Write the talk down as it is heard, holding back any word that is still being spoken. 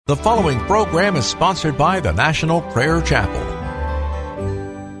The following program is sponsored by the National Prayer Chapel.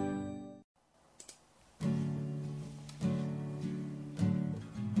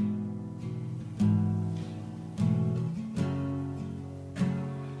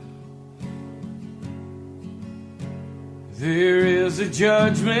 There is a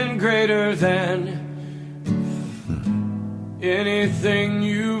judgment greater than anything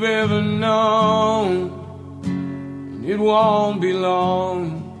you've ever known, and it won't be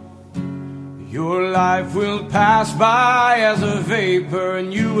long. Your life will pass by as a vapor,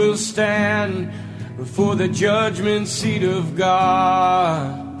 and you will stand before the judgment seat of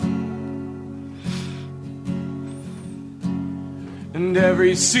God. And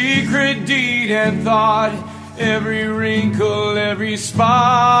every secret deed and thought, every wrinkle, every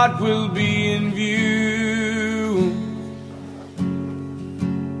spot will be in view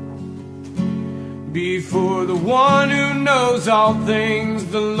before the one who knows all things,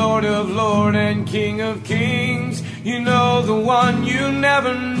 the Lord of Lords and King of Kings. You know, the one you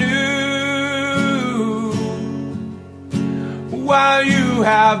never knew. While you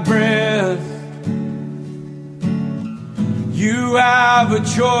have breath, you have a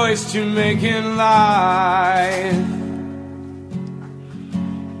choice to make in life.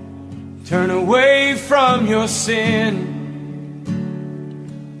 Turn away from your sin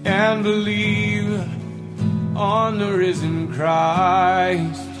and believe on the risen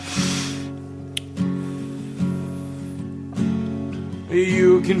Christ.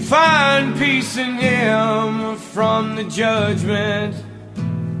 You can find peace in Him from the judgment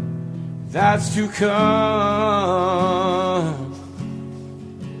that's to come.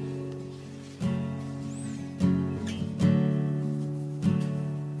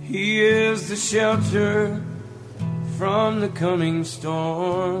 He is the shelter from the coming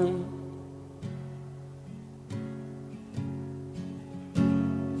storm.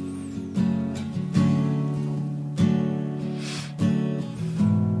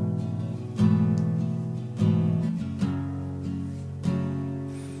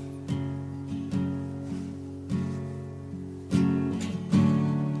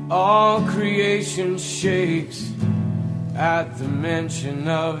 All creation shakes at the mention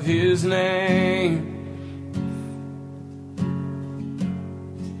of His name.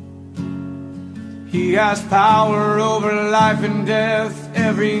 He has power over life and death.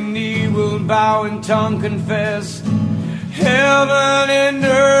 Every knee will bow and tongue confess. Heaven and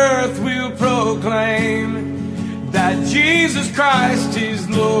earth will proclaim that Jesus Christ is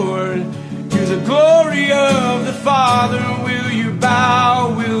Lord. To the glory of the Father, will you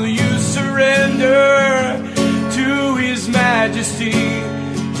bow? Will you surrender to His majesty?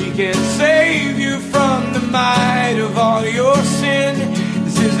 He can save you from the might of all your sin.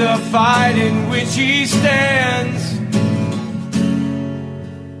 This is the fight in which He stands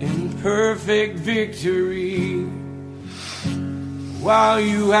in perfect victory. While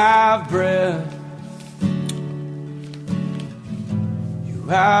you have breath, you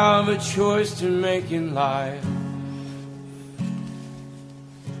have a choice to make in life.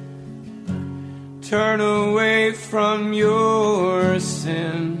 Turn away from your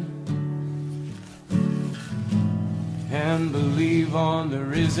sin and believe on the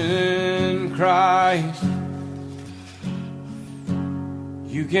risen Christ.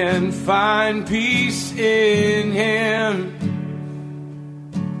 You can find peace in Him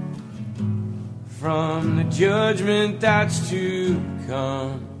from the judgment that's to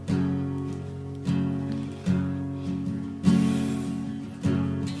come.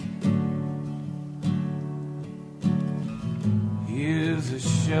 He is a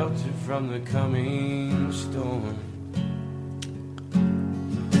shelter from the coming storm.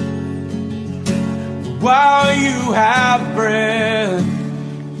 While you have breath,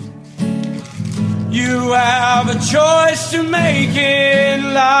 you have a choice to make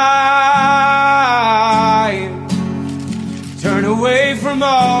in life. Turn away from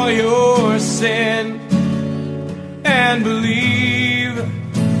all your sin and believe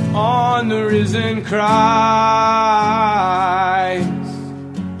on the risen Christ.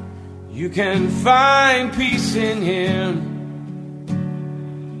 You can find peace in Him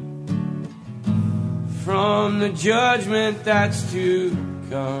from the judgment that's to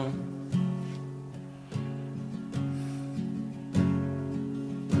come.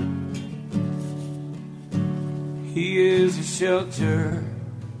 He is a shelter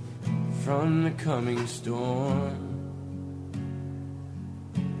from the coming storm.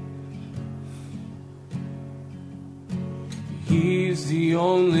 He's the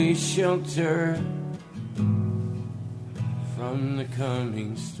only shelter from the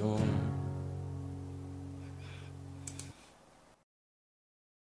coming storm.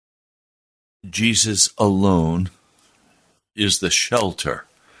 Jesus alone is the shelter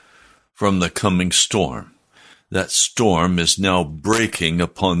from the coming storm. That storm is now breaking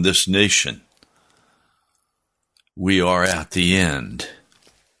upon this nation. We are at the end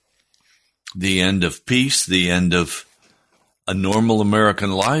of peace, the end of a normal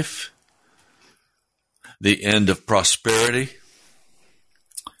American life, the end of prosperity.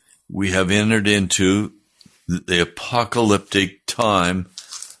 We have entered into the apocalyptic time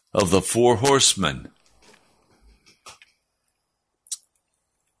of the four horsemen.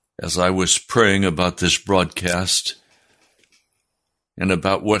 As I was praying about this broadcast and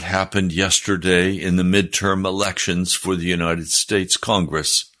about what happened yesterday in the midterm elections for the United States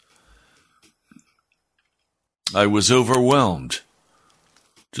Congress, I was overwhelmed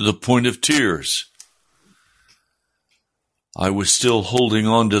to the point of tears. I was still holding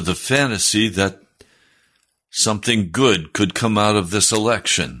on to the fantasy that something good could come out of this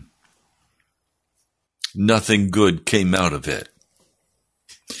election. Nothing good came out of it,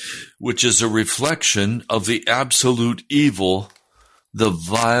 which is a reflection of the absolute evil, the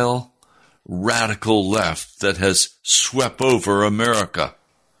vile, radical left that has swept over America.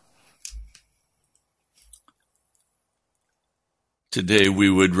 Today we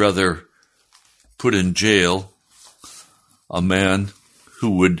would rather put in jail a man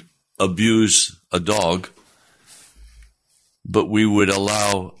who would abuse a dog, but we would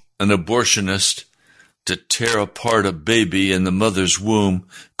allow an abortionist to tear apart a baby in the mother's womb,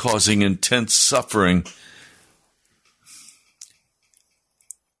 causing intense suffering.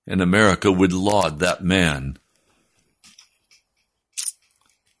 And America would laud that man.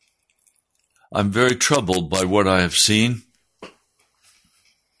 I'm very troubled by what I have seen.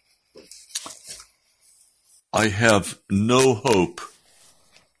 I have no hope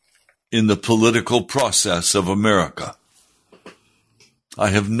in the political process of America. I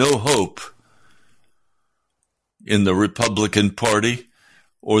have no hope in the Republican Party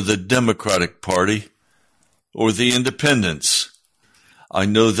or the Democratic Party or the independents. I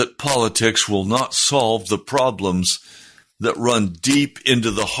know that politics will not solve the problems that run deep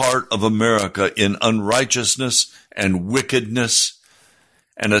into the heart of America in unrighteousness and wickedness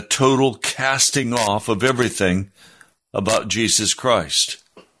and a total casting off of everything about Jesus Christ.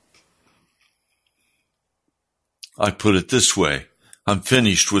 I put it this way, I'm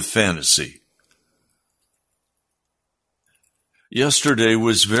finished with fantasy. Yesterday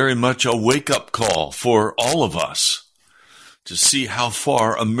was very much a wake-up call for all of us to see how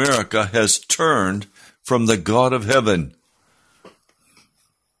far America has turned from the God of heaven.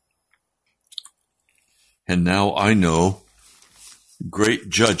 And now I know great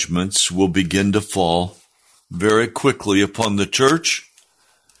judgments will begin to fall very quickly upon the church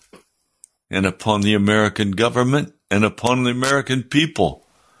and upon the American government and upon the American people.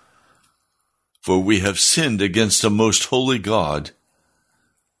 For we have sinned against a most holy God.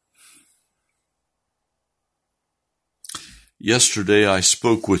 Yesterday I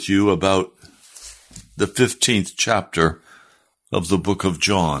spoke with you about the 15th chapter of the book of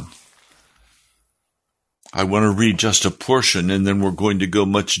John. I want to read just a portion and then we're going to go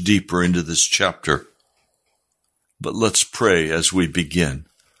much deeper into this chapter. But let's pray as we begin.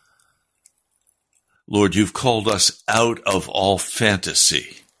 Lord, you've called us out of all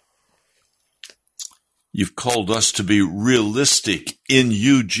fantasy. You've called us to be realistic in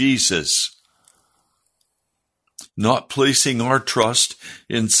you, Jesus, not placing our trust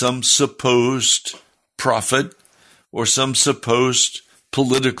in some supposed prophet or some supposed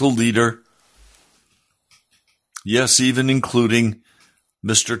political leader. Yes, even including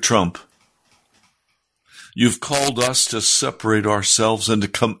Mr. Trump. You've called us to separate ourselves and to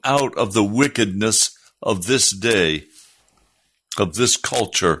come out of the wickedness of this day, of this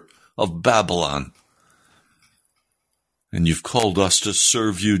culture, of Babylon. And you've called us to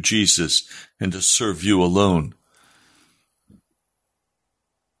serve you, Jesus, and to serve you alone.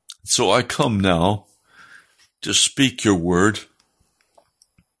 So I come now to speak your word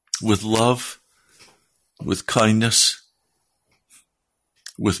with love, with kindness,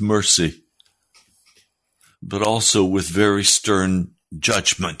 with mercy, but also with very stern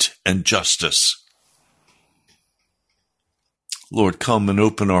judgment and justice. Lord, come and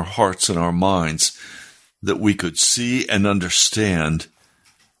open our hearts and our minds that we could see and understand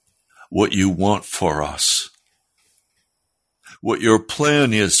what you want for us, what your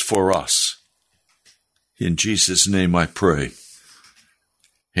plan is for us. In Jesus' name I pray.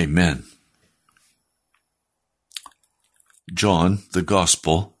 Amen. John, the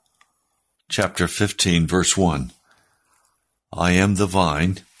Gospel, chapter 15, verse 1. I am the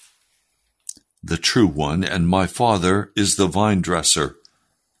vine, the true one, and my Father is the vine dresser.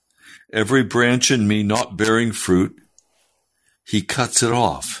 Every branch in me not bearing fruit, he cuts it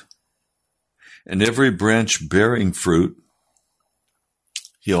off. And every branch bearing fruit,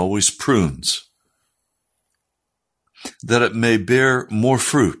 he always prunes, that it may bear more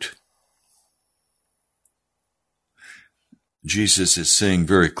fruit. Jesus is saying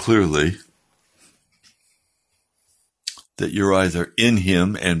very clearly that you're either in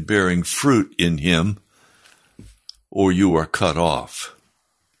him and bearing fruit in him, or you are cut off.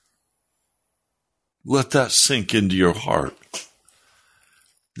 Let that sink into your heart.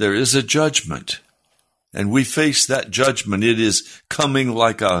 There is a judgment, and we face that judgment. It is coming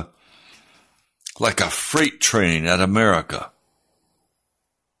like a freight train at America.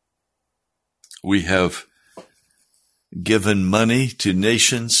 We have given money to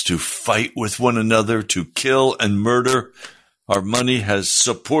nations to fight with one another, to kill and murder. Our money has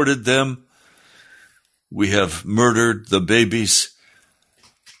supported them. We have murdered the babies.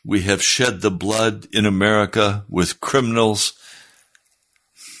 We have shed the blood in America with criminals.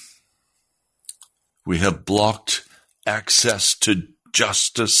 We have blocked access to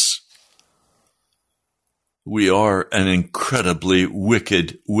justice. We are an incredibly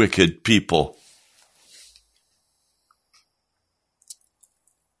wicked, wicked people.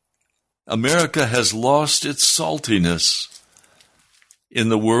 America has lost its saltiness in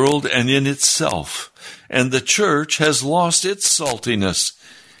the world and in itself, and the church has lost its saltiness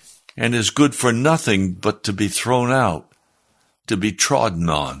and is good for nothing but to be thrown out, to be trodden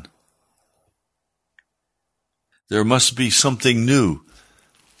on. There must be something new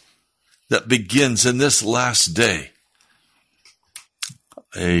that begins in this last day,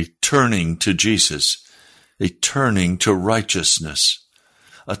 a turning to Jesus, a turning to righteousness,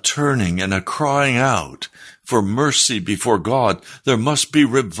 a turning and a crying out for mercy before God. There must be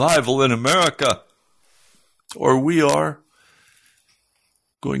revival in America, or we are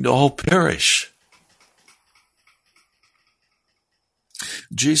going to all perish.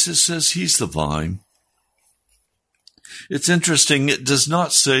 Jesus says he's the vine. It's interesting, it does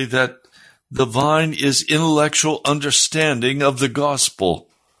not say that the vine is intellectual understanding of the gospel.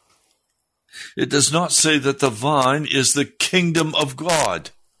 It does not say that the vine is the kingdom of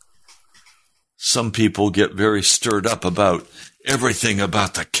God. Some people get very stirred up about everything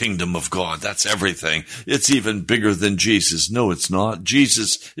about the kingdom of God. That's everything. It's even bigger than Jesus. No, it's not.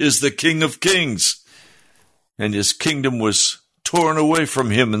 Jesus is the King of Kings, and his kingdom was torn away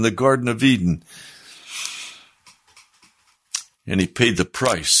from him in the Garden of Eden. And he paid the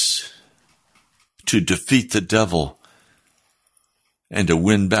price to defeat the devil and to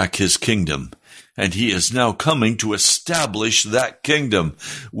win back his kingdom. And he is now coming to establish that kingdom.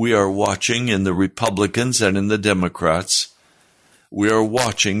 We are watching in the Republicans and in the Democrats. We are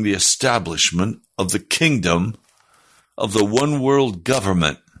watching the establishment of the kingdom of the one world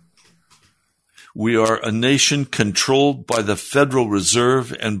government. We are a nation controlled by the Federal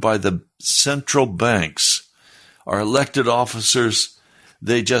Reserve and by the central banks. Our elected officers,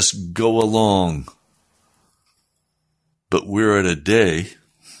 they just go along. But we're at a day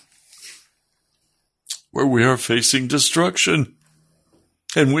where we are facing destruction,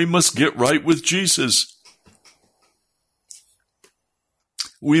 and we must get right with Jesus.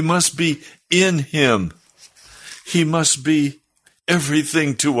 We must be in him. He must be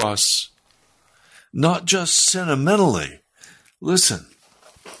everything to us, not just sentimentally. Listen.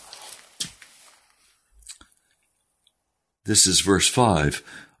 This is verse 5.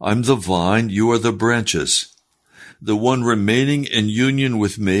 I'm the vine, you are the branches. The one remaining in union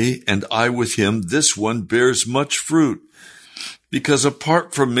with me, and I with him, this one bears much fruit, because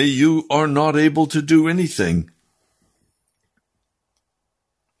apart from me you are not able to do anything.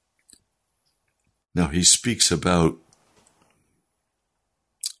 Now he speaks about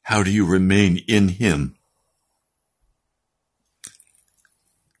how do you remain in him?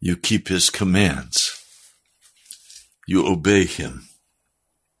 You keep his commands. You obey him.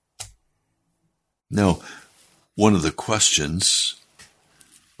 Now, one of the questions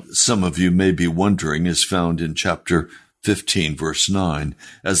some of you may be wondering is found in chapter 15, verse 9.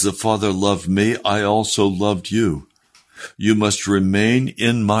 As the Father loved me, I also loved you. You must remain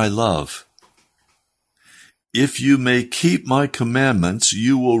in my love. If you may keep my commandments,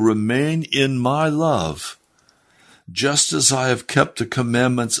 you will remain in my love, just as I have kept the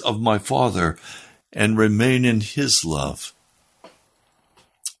commandments of my Father and remain in his love.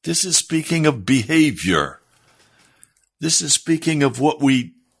 This is speaking of behavior. This is speaking of what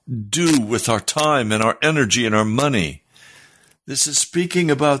we do with our time and our energy and our money. This is speaking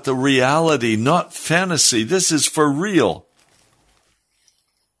about the reality, not fantasy. This is for real.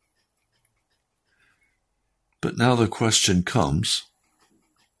 But now the question comes,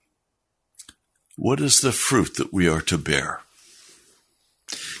 What is the fruit that we are to bear?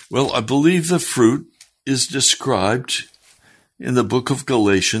 Well, I believe the fruit is described in the book of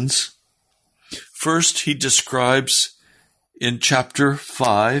Galatians. First, he describes in chapter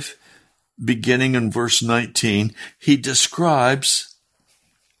 5, beginning in verse 19, he describes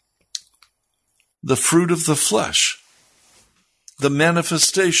the fruit of the flesh, the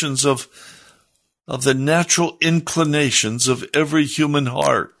manifestations of the natural inclinations of every human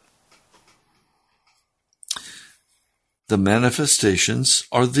heart. The manifestations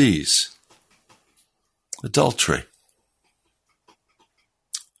are these: adultery,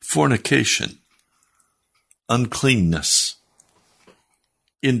 fornication, uncleanness,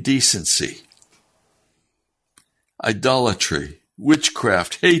 indecency, idolatry,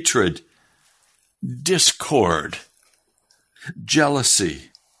 witchcraft, hatred, discord,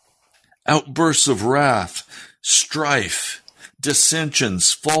 jealousy, outbursts of wrath, strife,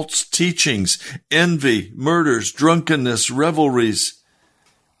 dissensions, false teachings, envy, murders, drunkenness, revelries,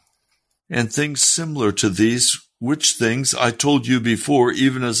 and things similar to these, which things I told you before,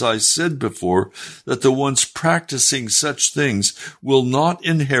 even as I said before, that the ones practicing such things will not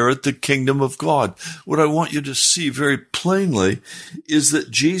inherit the kingdom of God. What I want you to see very plainly is that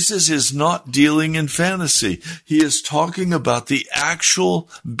Jesus is not dealing in fantasy. He is talking about the actual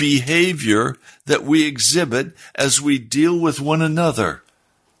behavior that we exhibit as we deal with one another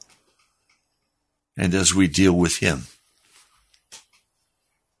and as we deal with Him.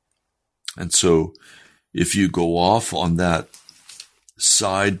 And so, if you go off on that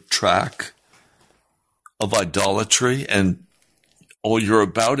side track of idolatry and all you're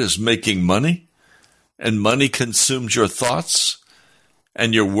about is making money, and money consumes your thoughts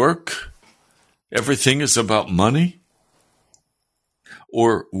and your work, everything is about money,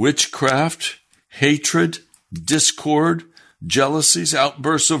 or witchcraft, hatred, discord, jealousies,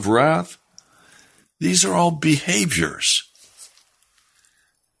 outbursts of wrath, these are all behaviors.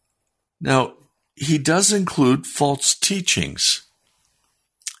 Now, he does include false teachings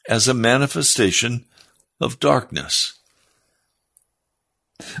as a manifestation of darkness.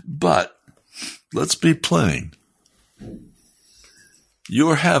 But let's be plain.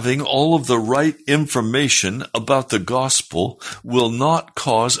 Your having all of the right information about the gospel will not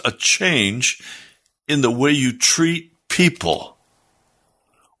cause a change in the way you treat people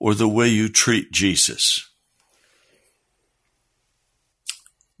or the way you treat Jesus.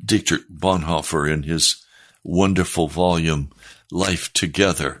 Dietrich Bonhoeffer, in his wonderful volume, Life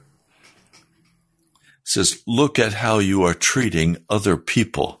Together, says, look at how you are treating other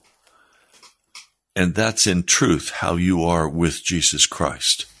people. And that's in truth how you are with Jesus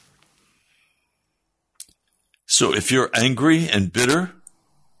Christ. So if you're angry and bitter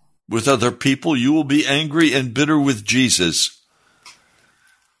with other people, you will be angry and bitter with Jesus.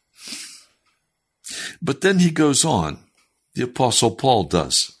 But then he goes on. The Apostle Paul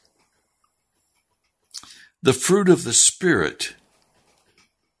does. The fruit of the Spirit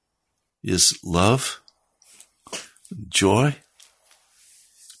is love, joy,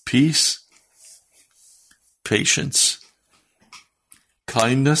 peace, patience,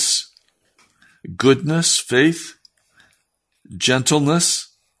 kindness, goodness, faith, gentleness,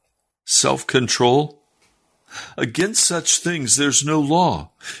 self-control. Against such things there's no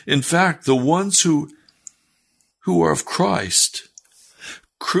law. In fact, the ones who are of Christ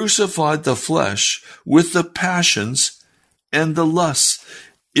crucified the flesh with the passions and the lusts.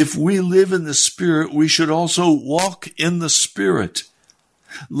 If we live in the Spirit, we should also walk in the Spirit.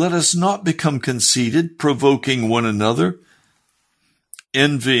 Let us not become conceited, provoking one another,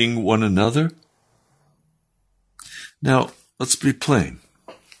 envying one another. Now, let's be plain.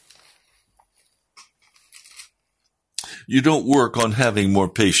 You don't work on having more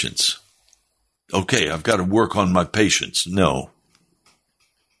patience. Okay, I've got to work on my patience. No.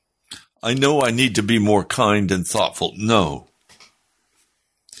 I know I need to be more kind and thoughtful. No.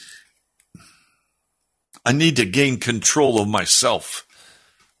 I need to gain control of myself.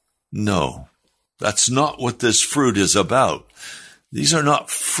 No. That's not what this fruit is about. These are not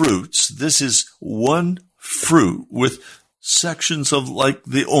fruits. This is one fruit with sections of like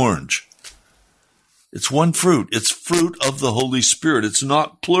the orange. It's one fruit. It's fruit of the Holy Spirit. It's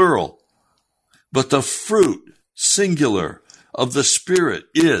not plural. But the fruit, singular, of the Spirit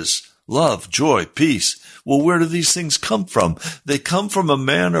is love, joy, peace. Well, where do these things come from? They come from a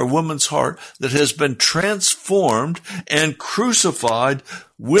man or woman's heart that has been transformed and crucified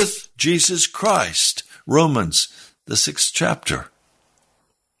with Jesus Christ. Romans, the 6th chapter.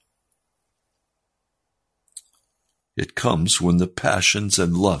 It comes when the passions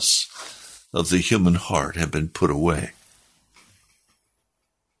and lusts of the human heart have been put away.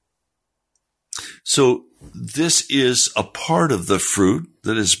 So this is a part of the fruit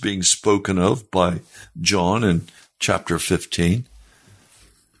that is being spoken of by John in chapter 15.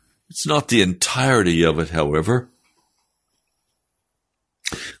 It's not the entirety of it, however.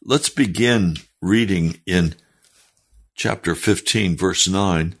 Let's begin reading in chapter 15, verse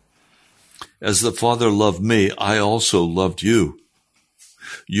 9. As the Father loved me, I also loved you.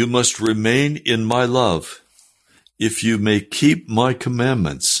 You must remain in my love. If you may keep my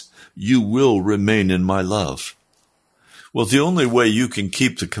commandments, you will remain in my love. Well, the only way you can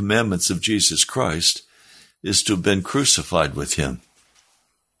keep the commandments of Jesus Christ is to have been crucified with him.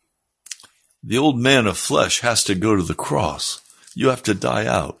 The old man of flesh has to go to the cross. You have to die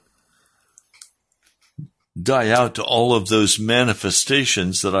out. Die out to all of those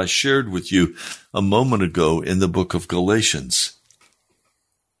manifestations that I shared with you a moment ago in the book of Galatians.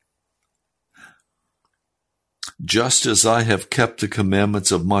 Just as I have kept the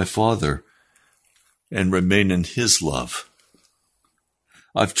commandments of my Father and remain in his love.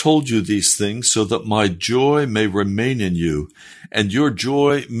 I've told you these things so that my joy may remain in you and your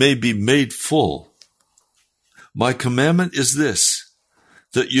joy may be made full. My commandment is this,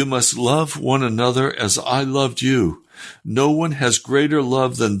 that you must love one another as I loved you. No one has greater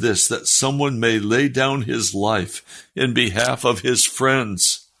love than this, that someone may lay down his life in behalf of his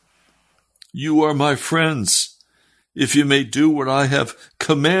friends. You are my friends, if you may do what I have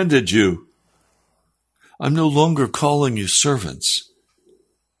commanded you. I'm no longer calling you servants,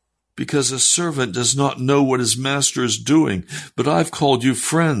 because a servant does not know what his master is doing, but I've called you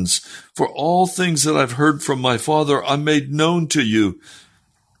friends, for all things that I've heard from my Father I made known to you.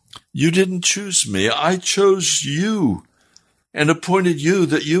 You didn't choose me, I chose you, and appointed you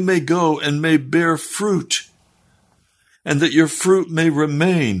that you may go and may bear fruit, and that your fruit may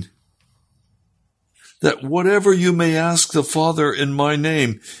remain, that whatever you may ask the Father in my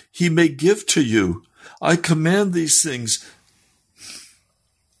name, he may give to you. I command these things.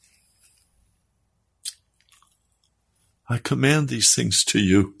 I command these things to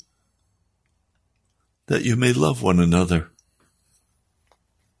you, that you may love one another.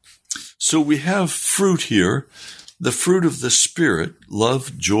 So we have fruit here, the fruit of the Spirit,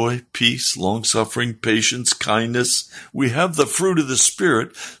 love, joy, peace, long-suffering, patience, kindness. We have the fruit of the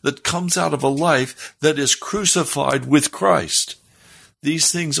Spirit that comes out of a life that is crucified with Christ.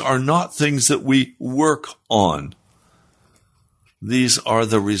 These things are not things that we work on. These are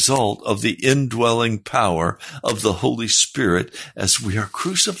the result of the indwelling power of the Holy Spirit as we are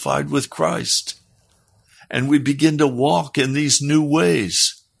crucified with Christ. And we begin to walk in these new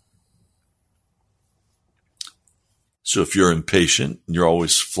ways. So if you're impatient, and you're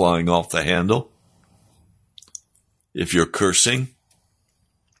always flying off the handle, if you're cursing,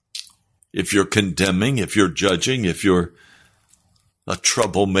 if you're condemning, if you're judging, if you're a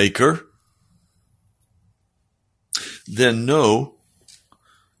troublemaker, then know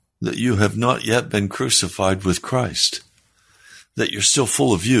that you have not yet been crucified with Christ, that you're still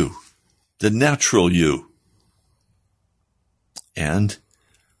full of you, the natural you. And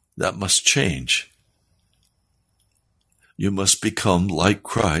that must change. You must become like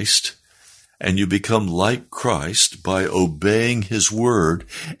Christ, and you become like Christ by obeying his word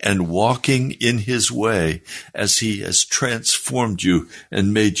and walking in his way as he has transformed you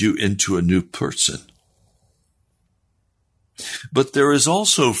and made you into a new person. But there is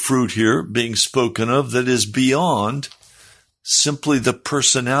also fruit here being spoken of that is beyond simply the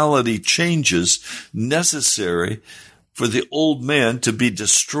personality changes necessary for the old man to be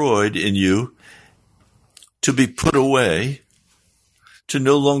destroyed in you, to be put away, to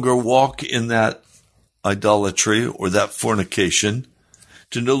no longer walk in that idolatry or that fornication,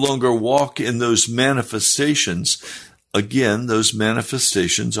 to no longer walk in those manifestations. Again, those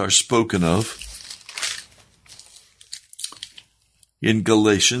manifestations are spoken of in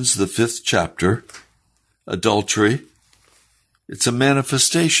Galatians, the 5th chapter. Adultery, it's a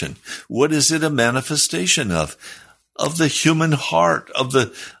manifestation. What is it a manifestation of? Of the human heart, of the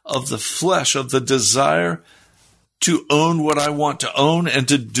flesh, of the desire to own what I want to own and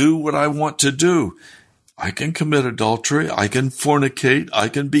to do what I want to do. I can commit adultery, I can fornicate, I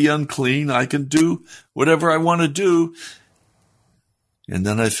can be unclean, I can do whatever I want to do, and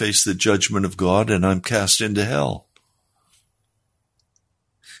then I face the judgment of God and I'm cast into hell.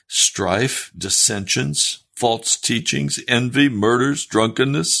 Strife, dissensions, false teachings, envy, murders,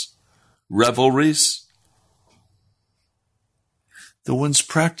 drunkenness, revelries. The ones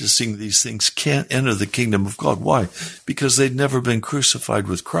practicing these things can't enter the kingdom of God. Why? Because they've never been crucified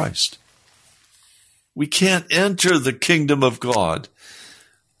with Christ. We can't enter the kingdom of God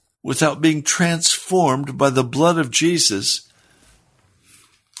without being transformed by the blood of Jesus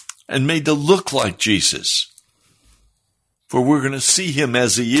and made to look like Jesus. For we're going to see him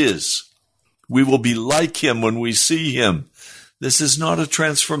as he is. We will be like him when we see him. This is not a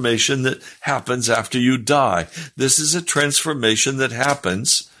transformation that happens after you die. This is a transformation that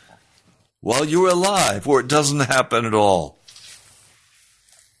happens while you're alive, or it doesn't happen at all.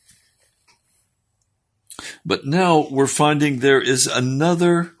 But now we're finding there is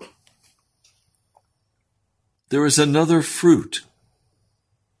another fruit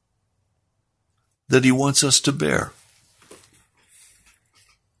that he wants us to bear.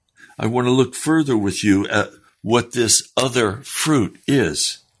 I want to look further with you at what this other fruit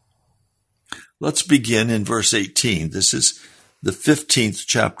is. Let's begin in verse 18. This is the 15th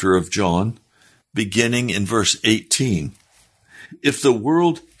chapter of John, beginning in verse 18. If the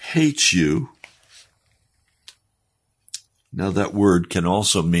world hates you, now that word can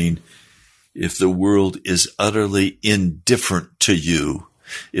also mean if the world is utterly indifferent to you,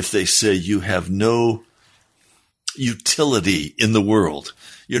 if they say you have no utility in the world,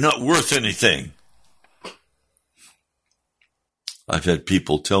 you're not worth anything. I've had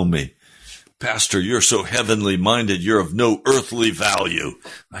people tell me, Pastor, you're so heavenly minded, you're of no earthly value.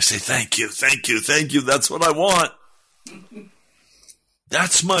 I say, thank you. That's what I want.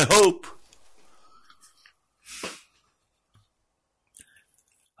 That's my hope.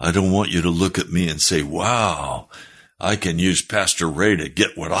 I don't want you to look at me and say, wow, I can use Pastor Ray to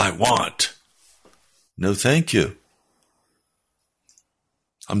get what I want. No, thank you.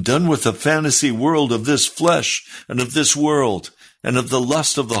 I'm done with the fantasy world of this flesh and of this world and of the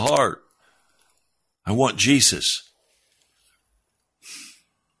lust of the heart. I want Jesus.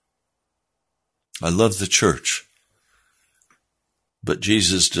 I love the church. But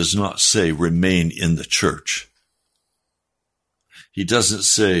Jesus does not say remain in the church. He doesn't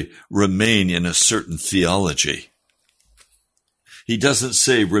say remain in a certain theology. He doesn't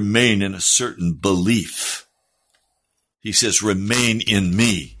say remain in a certain belief. He says remain in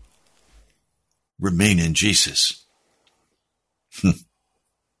me. Remain in Jesus.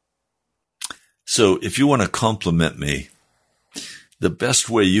 So if you want to compliment me, the best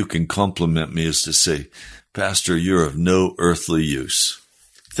way you can compliment me is to say, Pastor, you're of no earthly use.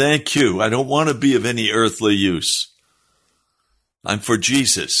 Thank you. I don't want to be of any earthly use. I'm for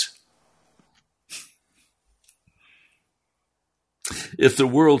Jesus. If the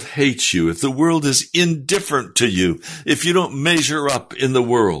world hates you, if the world is indifferent to you, if you don't measure up in the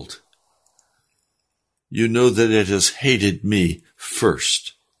world, you know that it has hated me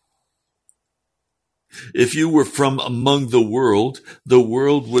first. If you were from among the world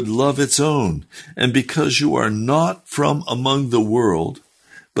would love its own. And because you are not from among the world,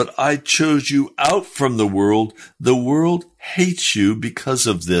 but I chose you out from the world hates you because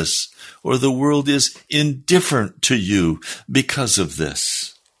of this, or the world is indifferent to you because of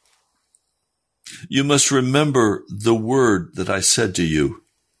this. You must remember the word that I said to you.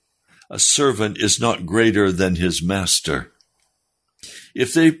 A servant is not greater than his master.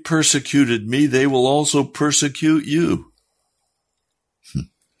 If they persecuted me, they will also persecute you.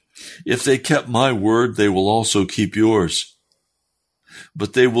 If they kept my word, they will also keep yours.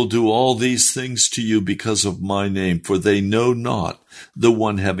 But they will do all these things to you because of my name, for they know not the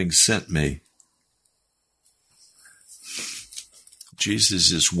one having sent me.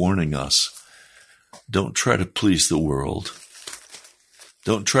 Jesus is warning us. Don't try to please the world.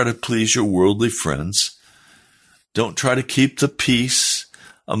 Don't try to please your worldly friends. Don't try to keep the peace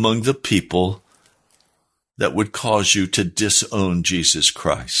among the people that would cause you to disown Jesus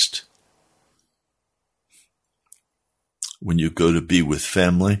Christ. When you go to be with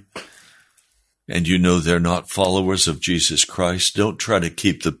family and you know they're not followers of Jesus Christ, don't try to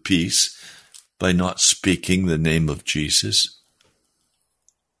keep the peace by not speaking the name of Jesus.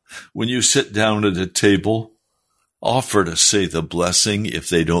 When you sit down at a table, offer to say the blessing if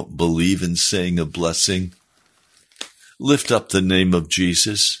they don't believe in saying a blessing. Lift up the name of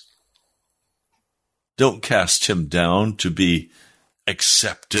Jesus. Don't cast him down to be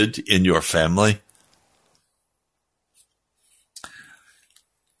accepted in your family.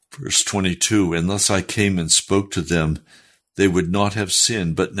 Verse 22, unless I came and spoke to them, they would not have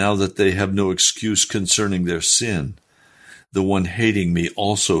sinned. But now that they have no excuse concerning their sin, the one hating me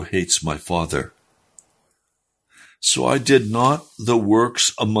also hates my Father. So I did not the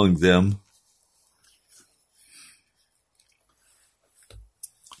works among them.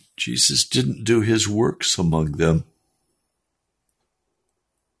 Jesus didn't do his works among them.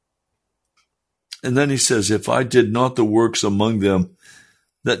 And then he says, if I did not the works among them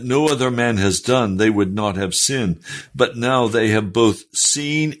that no other man has done, they would not have sinned. But now they have both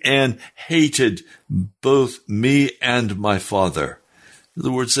seen and hated both me and my Father. In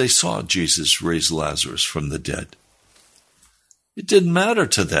other words, they saw Jesus raise Lazarus from the dead. It didn't matter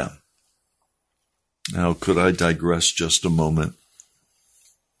to them. Now, could I digress just a moment?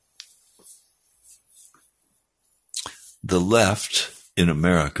 The left in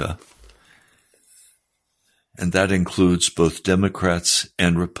America, and that includes both Democrats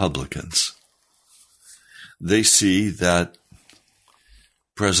and Republicans, they see that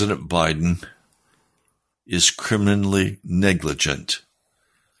President Biden is criminally negligent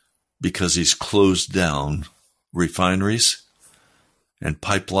because he's closed down refineries and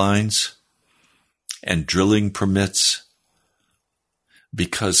pipelines and drilling permits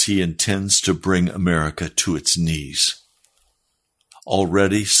because he intends to bring America to its knees.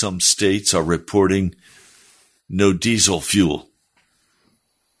 Already, some states are reporting no diesel fuel.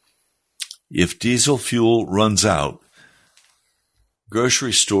 If diesel fuel runs out,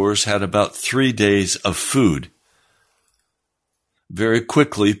 grocery stores had about 3 days of food. Very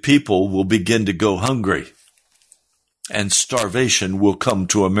quickly, people will begin to go hungry, and starvation will come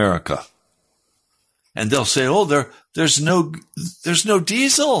to America. And they'll say, oh, there's no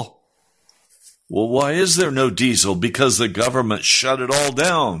diesel. Well, why is there no diesel? Because the government shut it all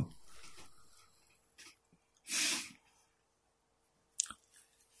down.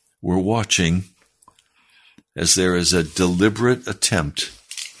 We're watching as there is a deliberate attempt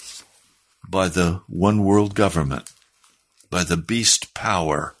by the one world government, by the beast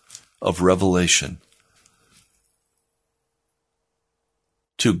power of Revelation,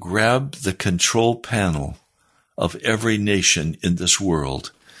 to grab the control panel of every nation in this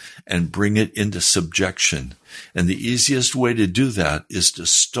world and bring it into subjection. And the easiest way to do that is to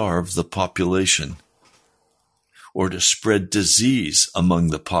starve the population or to spread disease among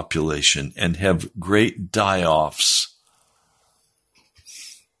the population and have great die-offs.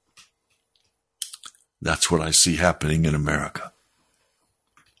 That's what I see happening in America.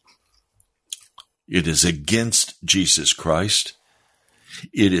 It is against Jesus Christ.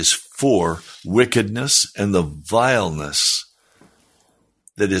 It is for wickedness and the vileness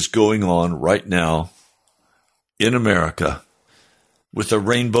that is going on right now in America with the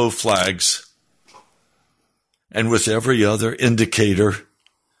rainbow flags and with every other indicator.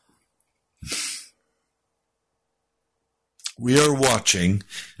 We are watching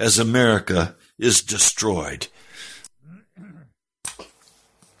as America is destroyed.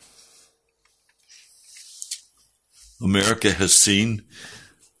 America has seen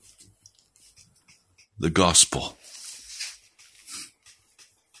the gospel,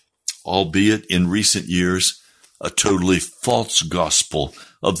 albeit in recent years, a totally false gospel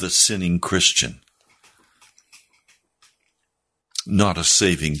of the sinning Christian. Not a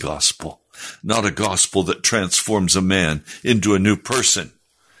saving gospel, not a gospel that transforms a man into a new person.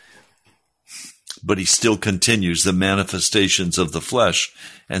 But he still continues the manifestations of the flesh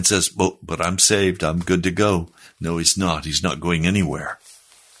and says, well, but I'm saved, I'm good to go. No, he's not. He's not going anywhere.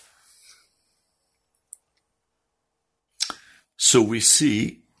 So we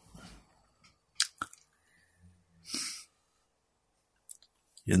see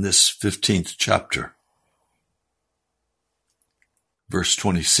in this 15th chapter, verse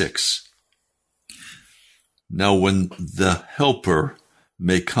 26, now when the Helper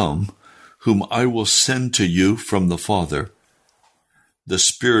may come, whom I will send to you from the Father, the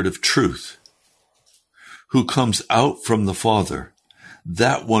Spirit of truth, who comes out from the Father,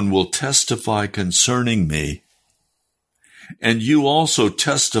 that one will testify concerning me. And you also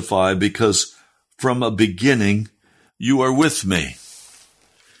testify because from a beginning you are with me.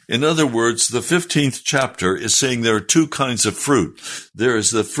 In other words, the 15th chapter is saying there are two kinds of fruit. There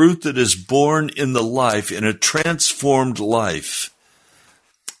is the fruit that is born in the life, in a transformed life.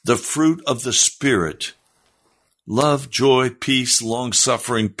 The fruit of the Spirit. Love, joy, peace,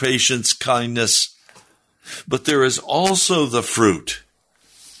 long-suffering, patience, kindness. But there is also the fruit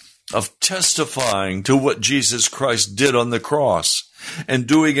of testifying to what Jesus Christ did on the cross and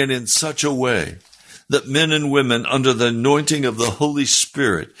doing it in such a way that men and women under the anointing of the Holy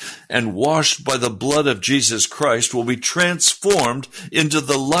Spirit and washed by the blood of Jesus Christ will be transformed into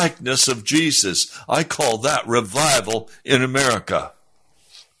the likeness of Jesus. I call that revival in America.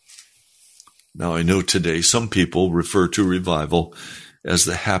 Now, I know today some people refer to revival as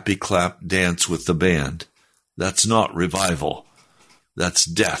the happy clap dance with the band. That's not revival. That's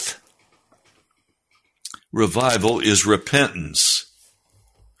death. Revival is repentance.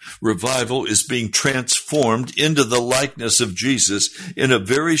 Revival is being transformed into the likeness of Jesus in a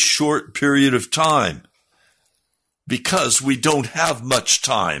very short period of time, because we don't have much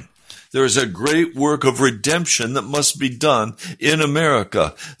time There is a great work of redemption that must be done in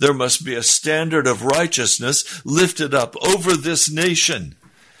America. There must be a standard of righteousness lifted up over this nation.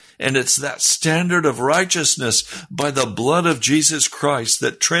 And it's that standard of righteousness by the blood of Jesus Christ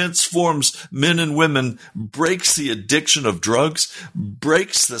that transforms men and women, breaks the addiction of drugs,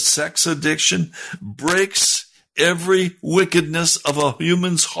 breaks the sex addiction, breaks every wickedness of a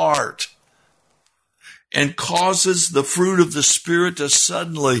human's heart, and causes the fruit of the Spirit to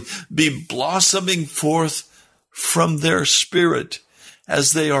suddenly be blossoming forth from their spirit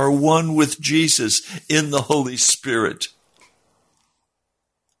as they are one with Jesus in the Holy Spirit.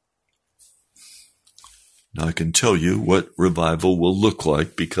 Now, I can tell you what revival will look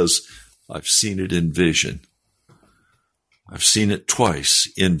like because I've seen it in vision. I've seen it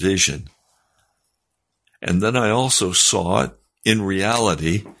twice in vision. And then I also saw it in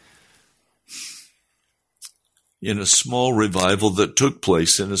reality in a small revival that took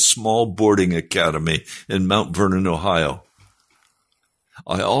place in a small boarding academy in Mount Vernon, Ohio.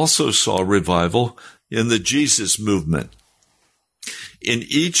 I also saw revival in the Jesus movement. In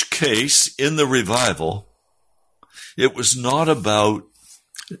each case, in the revival, it was not about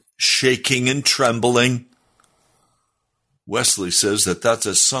shaking and trembling. Wesley says that that's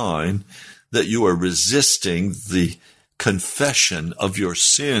a sign that you are resisting the confession of your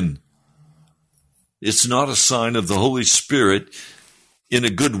sin. It's not a sign of the Holy Spirit in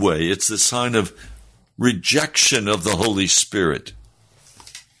a good way. It's the sign of rejection of the Holy Spirit.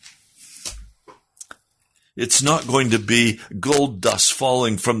 It's not going to be gold dust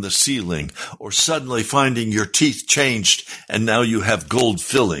falling from the ceiling or suddenly finding your teeth changed and now you have gold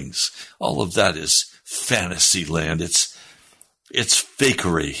fillings. All of that is fantasy land. It's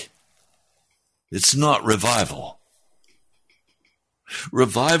fakery. It's not revival.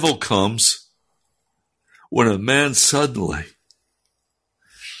 Revival comes when a man suddenly,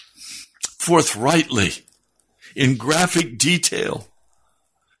 forthrightly, in graphic detail,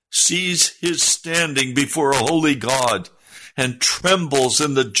 sees his standing before a holy God and trembles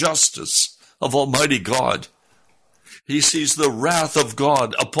in the justice of Almighty God. He sees the wrath of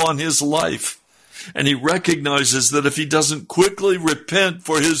God upon his life, and he recognizes that if he doesn't quickly repent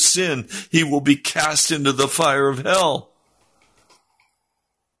for his sin, he will be cast into the fire of hell.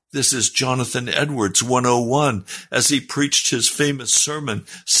 This is Jonathan Edwards 101 as he preached his famous sermon,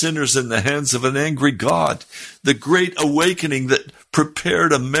 Sinners in the Hands of an Angry God, the great awakening that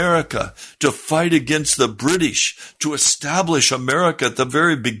prepared America to fight against the British, to establish America at the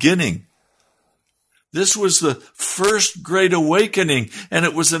very beginning. This was the first great awakening, and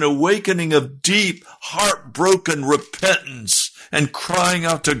it was an awakening of deep, heartbroken repentance and crying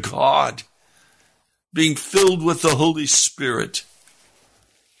out to God, being filled with the Holy Spirit.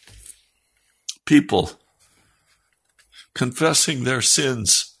 People confessing their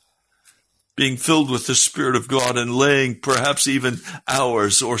sins, being filled with the Spirit of God and laying perhaps even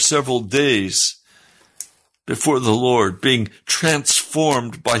hours or several days before the Lord, being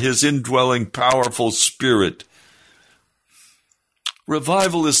transformed by his indwelling powerful Spirit.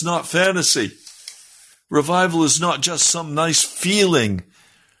 Revival is not fantasy. Revival is not just some nice feeling.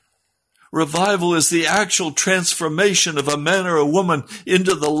 Revival is the actual transformation of a man or a woman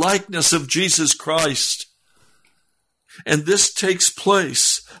into the likeness of Jesus Christ. And this takes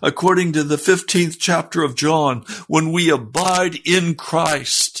place, according to the 15th chapter of John, when we abide in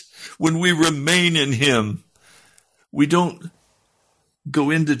Christ, when we remain in him. We don't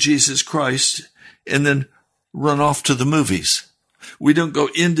go into Jesus Christ and then run off to the movies. We don't go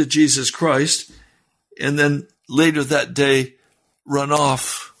into Jesus Christ and then later that day run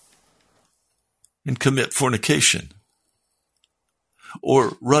off and commit fornication,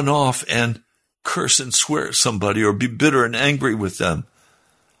 or run off and curse and swear at somebody, or be bitter and angry with them.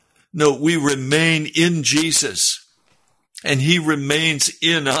 No, we remain in Jesus, and he remains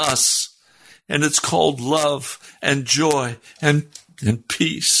in us, and it's called love and joy and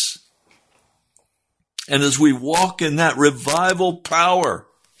peace. And as we walk in that revival power,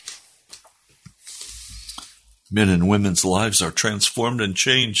 men and women's lives are transformed and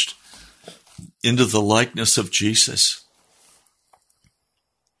changed into the likeness of Jesus.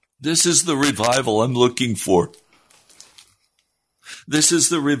 This is the revival I'm looking for. This is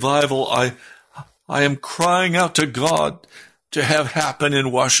the revival I am crying out to God to have happen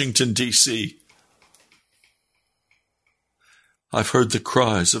in Washington, D.C. I've heard the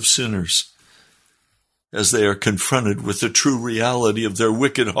cries of sinners as they are confronted with the true reality of their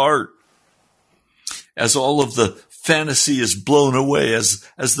wicked heart, as all of the fantasy is blown away, as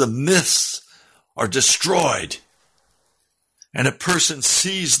the myths are destroyed, and a person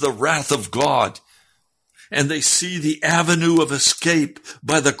sees the wrath of God and they see the avenue of escape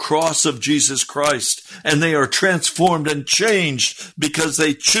by the cross of Jesus Christ, and they are transformed and changed because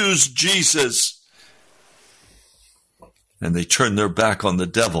they choose Jesus. And they turn their back on the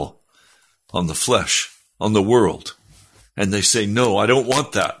devil, on the flesh, on the world. And they say, no, I don't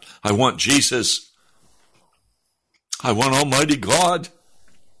want that. I want Jesus. I want Almighty God.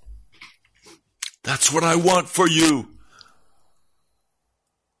 That's what I want for you.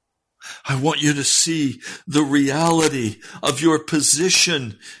 I want you to see the reality of your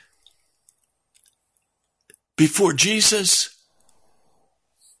position before Jesus,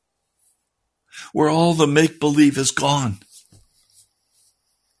 where all the make-believe is gone,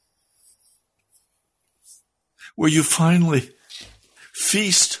 where you finally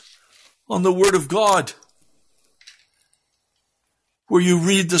feast on the Word of God, where you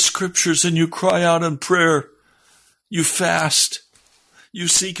read the Scriptures and you cry out in prayer, you fast, you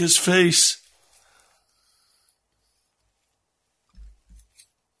seek His face.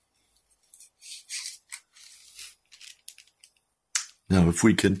 Now, if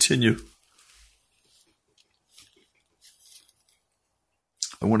we continue,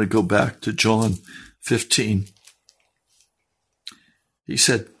 I want to go back to John 15. He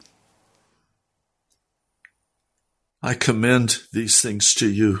said, I commend these things to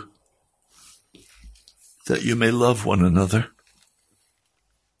you, that you may love one another.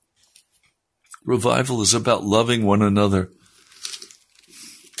 Revival is about loving one another.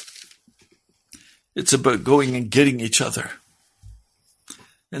 It's about going and getting each other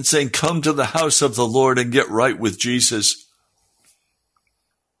and saying, come to the house of the Lord and get right with Jesus.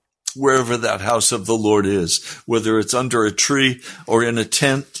 Wherever that house of the Lord is, whether it's under a tree or in a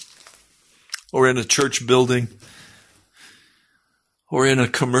tent or in a church building or in a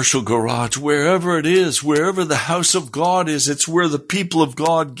commercial garage, wherever it is, wherever the house of God is, it's where the people of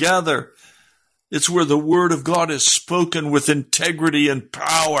God gather. It's where the Word of God is spoken with integrity and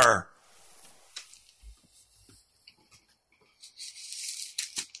power.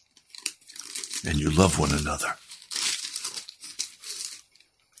 And you love one another.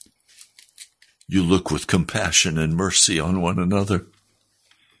 You look with compassion and mercy on one another.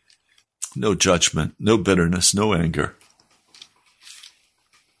 No judgment, no bitterness, no anger.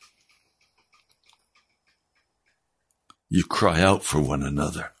 You cry out for one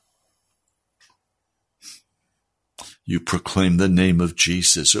another. You proclaim the name of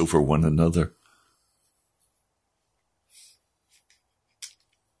Jesus over one another.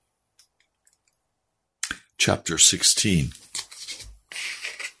 Chapter 16.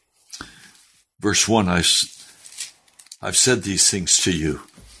 Verse 1, I've said these things to you,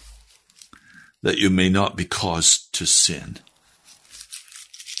 that you may not be caused to sin.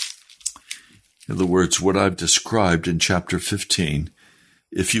 In other words, what I've described in chapter 15,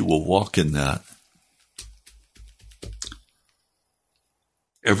 if you will walk in that,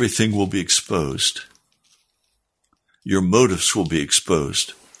 everything will be exposed. Your motives will be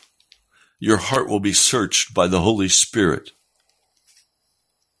exposed. Your heart will be searched by the Holy Spirit.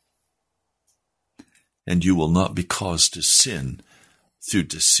 And you will not be caused to sin through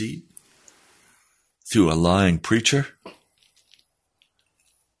deceit, through a lying preacher.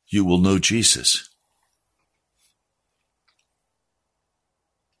 You will know Jesus.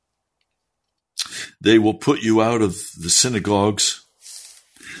 They will put you out of the synagogues,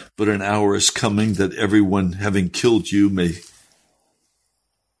 but an hour is coming that everyone having killed you may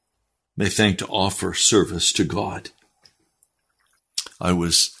think to offer service to God. I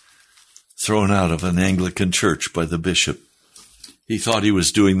was thrown out of an Anglican church by the bishop. He thought he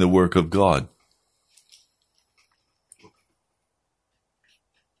was doing the work of God.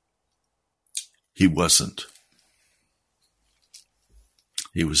 He wasn't.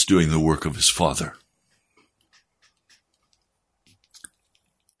 He was doing the work of his father.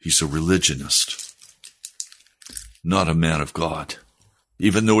 He's a religionist, not a man of God.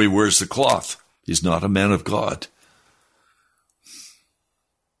 Even though he wears the cloth, he's not a man of God.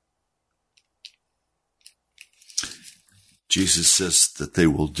 Jesus says that they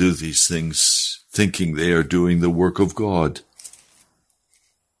will do these things thinking they are doing the work of God.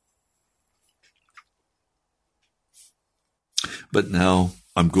 But now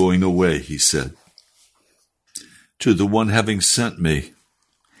I'm going away, he said, to the one having sent me.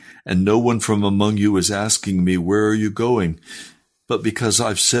 And no one from among you is asking me, where are you going? But because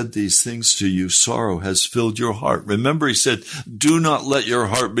I've said these things to you, sorrow has filled your heart. Remember, he said, do not let your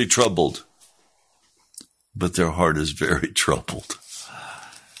heart be troubled. But their heart is very troubled.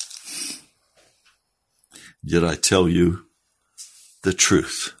 Yet I tell you the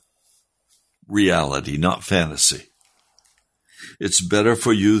truth, reality, not fantasy. It's better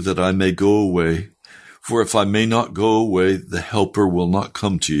for you that I may go away, For if I may not go away, the Helper will not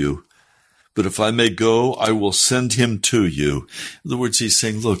come to you. But if I may go, I will send him to you. In other words, he's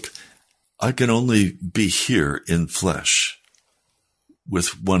saying, look, I can only be here in flesh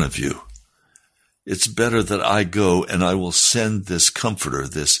with one of you. It's better that I go, and I will send this Comforter,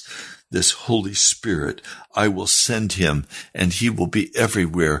 this Holy Spirit. I will send him, and he will be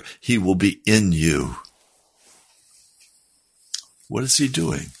everywhere. He will be in you. What is he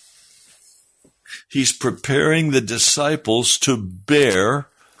doing? He's preparing the disciples to bear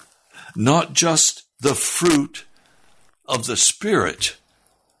not just the fruit of the Spirit,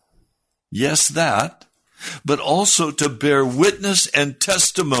 yes, that, but also to bear witness and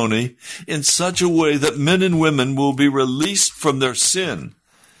testimony in such a way that men and women will be released from their sin.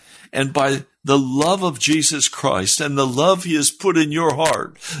 And by the love of Jesus Christ and the love he has put in your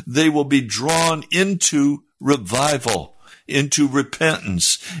heart, they will be drawn into revival, into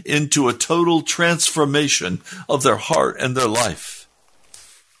repentance, into a total transformation of their heart and their life.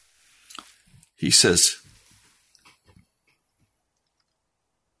 He says,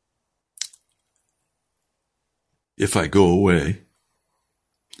 if I go away,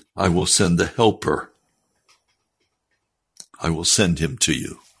 I will send the Helper. I will send him to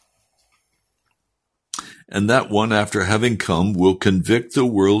you. And that one, after having come, will convict the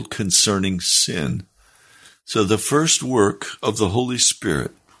world concerning sin. So the first work of the Holy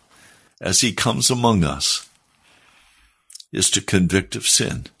Spirit, as he comes among us, is to convict of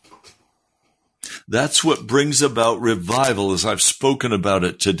sin. That's what brings about revival, as I've spoken about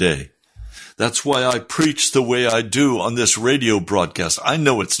it today. That's why I preach the way I do on this radio broadcast. I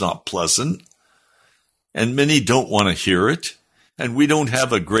know it's not pleasant, and many don't want to hear it, and we don't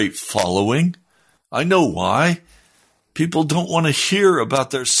have a great following. I know why. People don't want to hear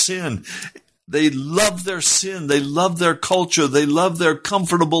about their sin. They love their sin. They love their culture. They love their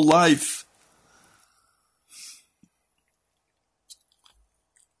comfortable life.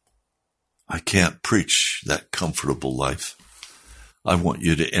 I can't preach that comfortable life. I want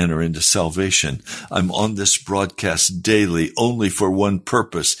you to enter into salvation. I'm on this broadcast daily only for one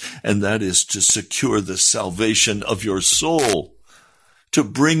purpose, and that is to secure the salvation of your soul, to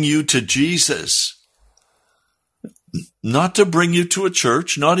bring you to Jesus. Not to bring you to a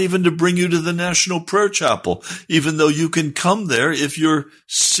church, not even to bring you to the National Prayer Chapel, even though you can come there if you're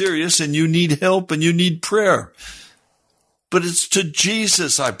serious and you need help and you need prayer. But it's to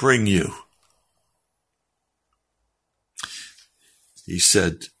Jesus I bring you. He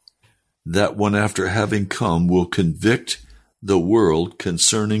said, that one after having come will convict the world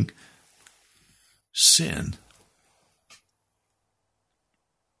concerning sin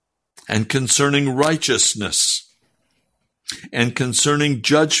and concerning righteousness and concerning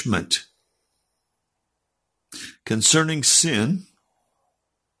judgment. Concerning sin,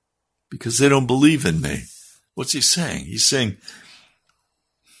 because they don't believe in me. What's he saying? He's saying,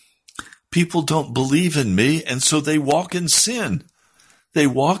 people don't believe in me, and so they walk in sin. They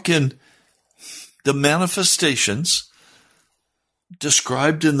walk in the manifestations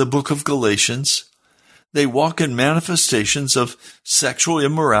described in the book of Galatians. They walk in manifestations of sexual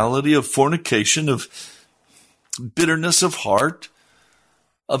immorality, of fornication, of bitterness of heart,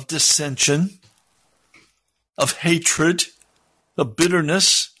 of dissension, of hatred, of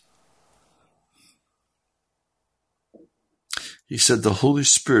bitterness. He said the Holy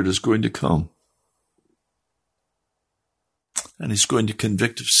Spirit is going to come. And he's going to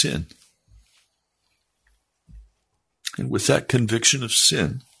convict of sin. And with that conviction of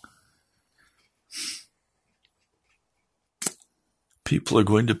sin, people are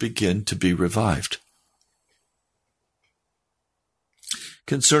going to begin to be revived.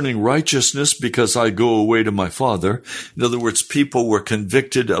 Concerning righteousness, because I go away to my Father. In other words, people were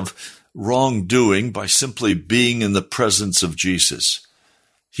convicted of wrongdoing by simply being in the presence of Jesus.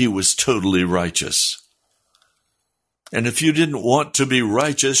 He was totally righteous. And if you didn't want to be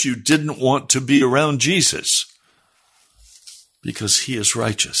righteous, you didn't want to be around Jesus, because he is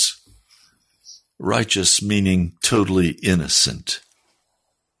righteous. Righteous meaning totally innocent.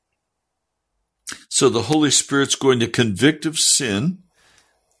 So the Holy Spirit's going to convict of sin,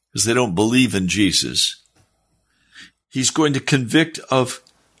 because they don't believe in Jesus. He's going to convict of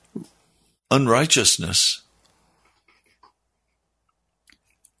unrighteousness.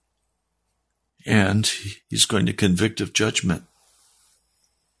 And he's going to convict of judgment.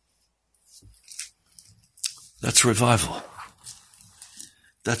 That's revival.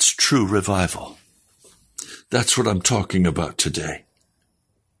 That's true revival. That's what I'm talking about today.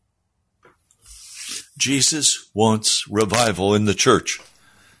 Jesus wants revival in the church.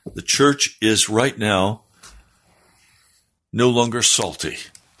 The church is right now no longer salty.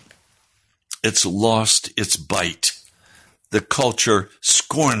 It's lost its bite. The culture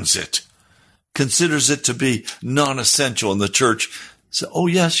scorns it, considers it to be non-essential, and the church says, oh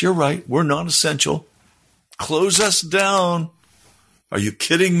yes, you're right, we're non-essential. Close us down. Are you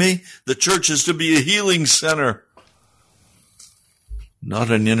kidding me? The church is to be a healing center,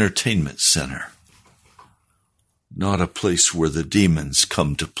 not an entertainment center, not a place where the demons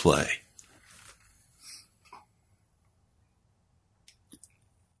come to play.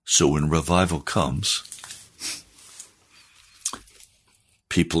 So when revival comes,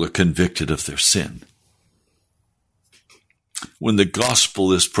 people are convicted of their sin. When the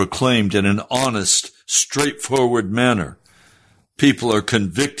gospel is proclaimed in an honest, straightforward manner, people are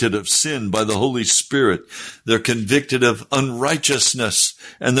convicted of sin by the Holy Spirit. They're convicted of unrighteousness,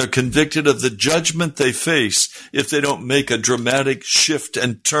 and they're convicted of the judgment they face if they don't make a dramatic shift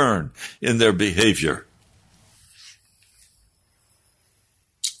and turn in their behavior.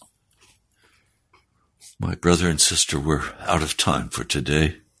 My brother and sister, we're out of time for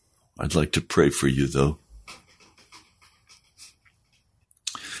today. I'd like to pray for you, though.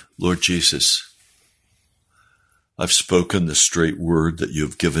 Lord Jesus, I've spoken the straight word that you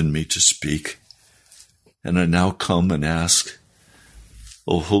have given me to speak, and I now come and ask,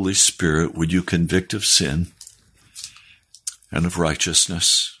 O Holy Spirit, would you convict of sin and of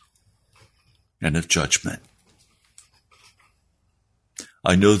righteousness and of judgment?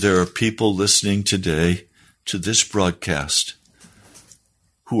 I know there are people listening today to this broadcast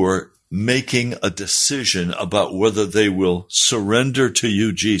who are making a decision about whether they will surrender to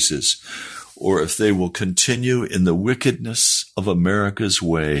you, Jesus, or if they will continue in the wickedness of America's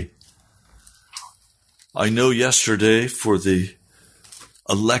way. I know yesterday for the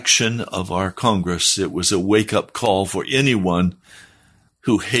election of our Congress, it was a wake-up call for anyone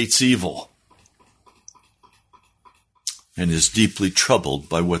who hates evil and is deeply troubled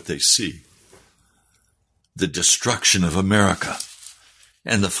by what they see. The destruction of America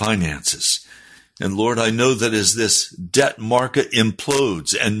and the finances. And Lord, I know that as this debt market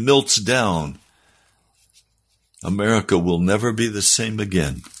implodes and melts down, America will never be the same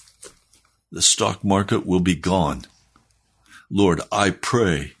again. The stock market will be gone. Lord, I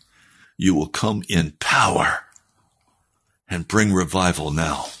pray you will come in power and bring revival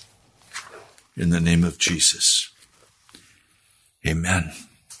now. In the name of Jesus. Amen.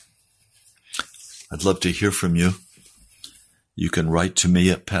 I'd love to hear from you. You can write to me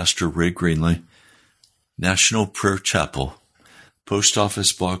at Pastor Ray Greenley, National Prayer Chapel, Post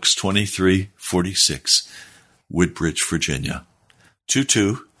Office Box 2346, Woodbridge, Virginia,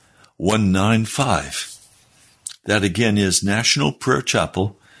 22195. That again is National Prayer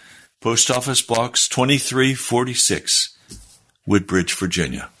Chapel, Post Office Box 2346, Woodbridge,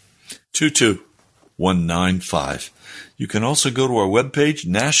 Virginia, 22195. You can also go to our webpage,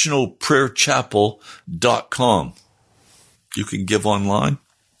 nationalprayerchapel.com. You can give online.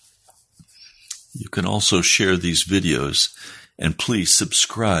 You can also share these videos, and please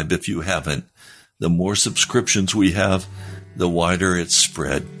subscribe if you haven't. The more subscriptions we have, the wider it's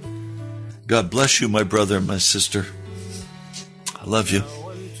spread. God bless you, my brother and my sister. I love you.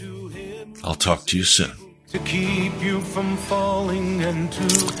 I'll talk to you soon. To keep you from falling and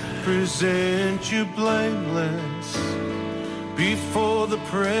to present you blameless before the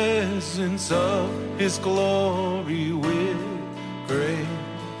presence of his glory with great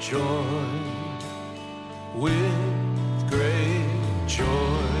joy, with great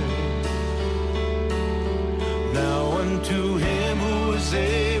joy. Now unto him who is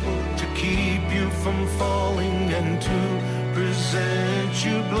able to keep you from falling and to present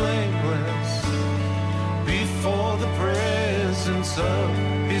you blameless before the presence of